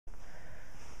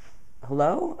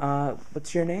Hello,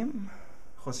 what's your name?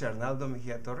 Jose Arnaldo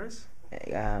Mejia Torres.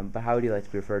 But how would you like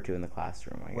to be referred to in the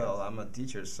classroom, I guess? Well, I'm a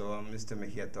teacher, so I'm Mr.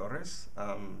 Mejia Torres,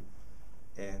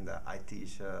 and I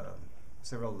teach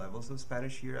several levels of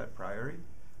Spanish here at Priory.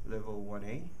 Level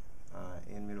 1A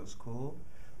in middle school,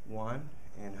 1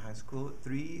 in high school,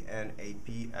 3 and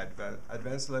AP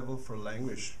advanced level for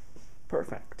language.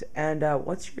 Perfect. And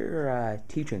what's your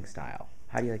teaching style?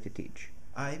 How do you like to teach?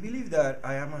 I believe that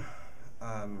I am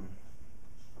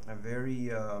a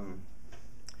very,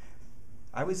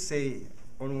 I would say,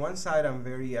 on one side I'm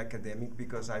very academic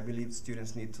because I believe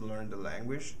students need to learn the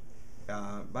language,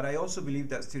 but I also believe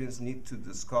that students need to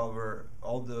discover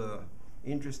all the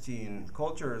interesting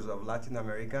cultures of Latin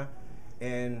America,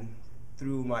 and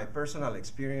through my personal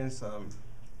experience,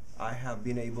 I have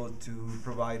been able to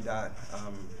provide that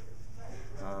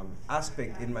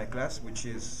aspect in my class, which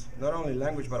is not only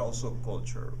language but also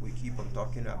culture. We keep on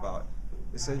talking about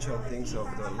essential things of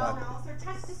the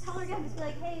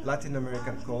Latin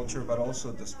American culture, but also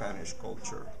the Spanish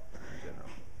culture in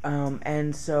general.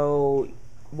 And so,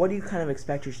 what do you kind of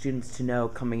expect your students to know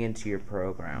coming into your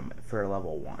program for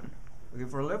level 1? Okay,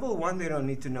 for level 1, they don't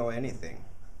need to know anything.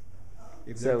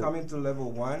 If they're coming to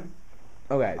level 1,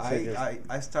 okay,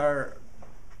 I start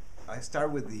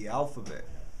with the alphabet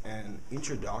and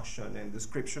introduction and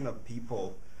description of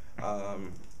people.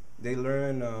 They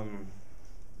learn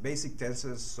basic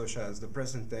tenses such as the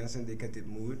present tense, indicative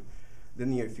mood, the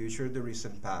near future, the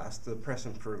recent past, the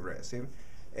present progressive.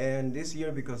 And this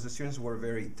year, because the students were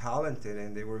very talented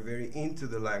and they were very into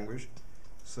the language,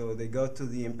 so they go to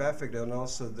the imperfect and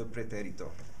also the pretérito.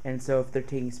 And so if they're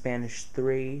taking Spanish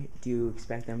 3, do you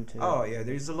expect them to? Oh yeah,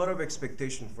 there is a lot of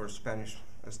expectation for Spanish.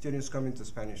 Students coming to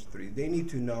Spanish 3, they need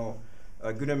to know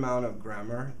a good amount of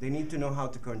grammar. They need to know how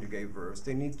to conjugate verbs.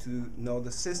 They need to know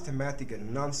the systematic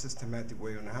and non-systematic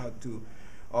way on how to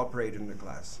operate in the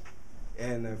class.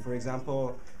 And for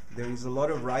example, there is a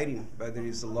lot of writing, but there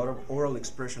is a lot of oral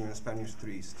expression in Spanish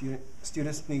 3.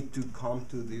 Students need to come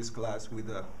to this class with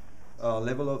a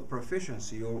level of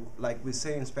proficiency, or like we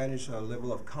say in Spanish, a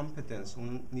level of competence,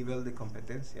 un nivel de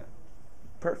competencia.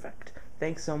 Perfect.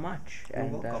 Thanks so much,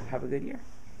 and welcome. have a good year.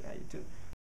 Yeah, you too.